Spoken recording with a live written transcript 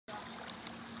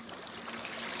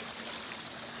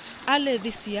Early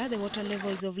this year, the water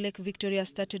levels of Lake Victoria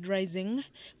started rising,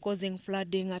 causing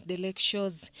flooding at the lake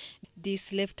shores.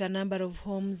 This left a number of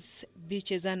homes,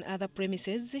 beaches and other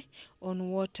premises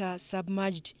on water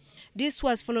submerged. This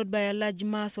was followed by a large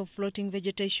mass of floating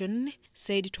vegetation,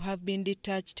 said to have been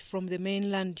detached from the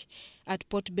mainland. At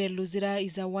Port Bell, Luzira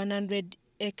is a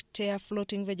 100-hectare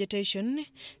floating vegetation,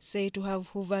 said to have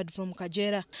hovered from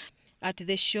Kajera. At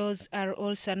the shores are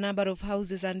also a number of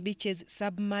houses and beaches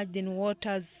submerged in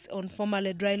waters on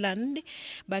formerly dry land,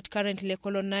 but currently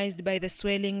colonized by the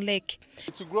swelling lake.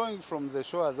 It's growing from the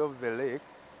shores of the lake,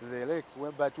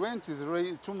 but when it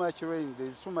is too much rain, there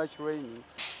is too much raining,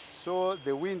 so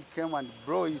the wind came and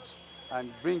blow it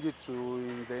and bring it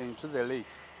into the lake.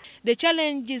 The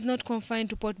challenge is not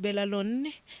confined to Port Bell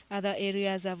alone. Other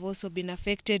areas have also been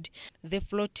affected. The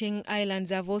floating islands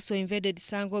have also invaded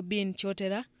Sango Bin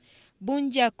Chotera,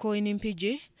 Bunjako in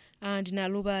Impiji, and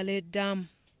Nalubale Dam.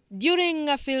 During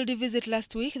a field visit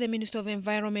last week, the Minister of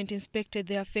Environment inspected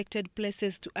the affected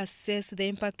places to assess the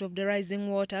impact of the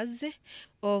rising waters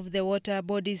of the water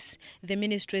bodies. The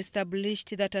ministry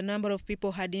established that a number of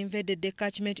people had invaded the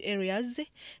catchment areas,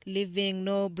 leaving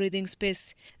no breathing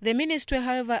space. The ministry,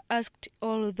 however, asked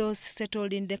all those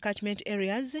settled in the catchment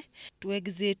areas to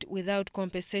exit without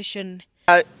compensation.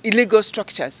 Illegal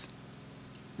structures.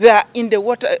 They are in the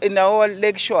water, in our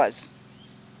lake shores,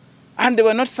 and they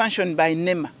were not sanctioned by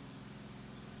NEMA.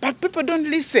 But people don't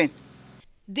listen.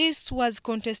 This was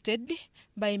contested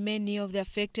by many of the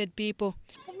affected people.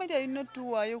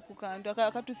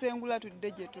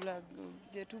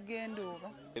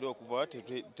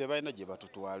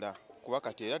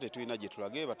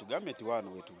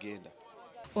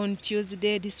 On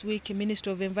Tuesday this week,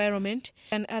 Minister of Environment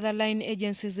and other line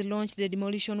agencies launched the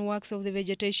demolition works of the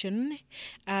vegetation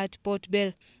at Port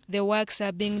Bell. The works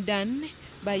are being done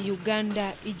by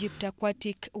Uganda-Egypt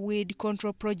Aquatic Weed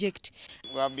Control Project.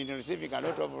 We have been receiving a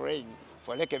lot of rain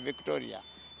for Lake Victoria.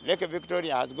 Lake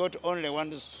Victoria has got only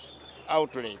one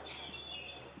outlet.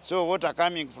 So water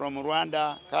coming from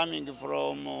Rwanda, coming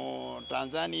from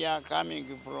Tanzania,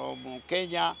 coming from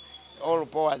Kenya, all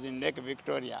pours in Lake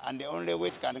Victoria, and the only way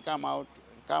it can come out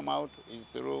is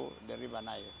through the River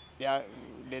Nile.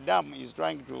 The dam is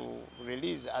trying to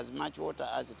release as much water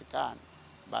as it can,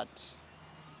 but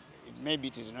maybe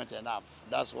it is not enough.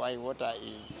 That's why water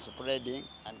is spreading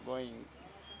and going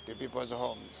to people's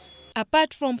homes.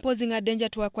 Apart from posing a danger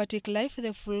to aquatic life,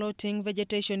 the floating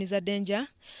vegetation is a danger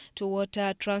to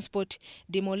water transport.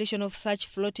 Demolition of such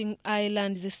floating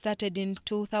islands started in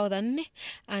 2000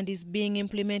 and is being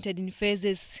implemented in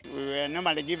phases. We were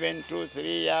normally given 2-3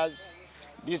 years.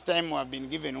 This time we have been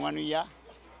given 1 year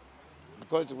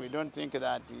because we don't think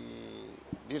that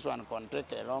this one can take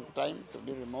a long time to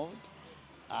be removed.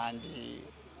 And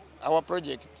our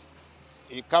project,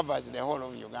 it covers the whole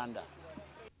of Uganda.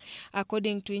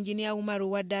 According to Engineer Umaru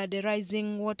Wada, the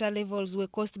rising water levels were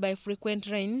caused by frequent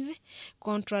rains,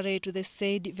 contrary to the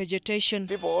said vegetation.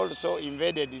 People also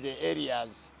invaded the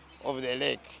areas of the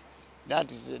lake.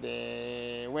 That is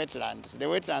the wetlands. The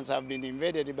wetlands have been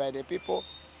invaded by the people.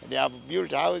 They have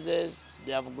built houses,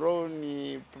 they have grown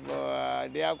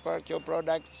their agricultural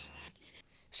products.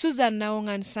 Susan Naong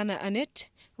and Sana Annette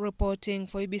reporting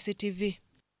for ABC TV.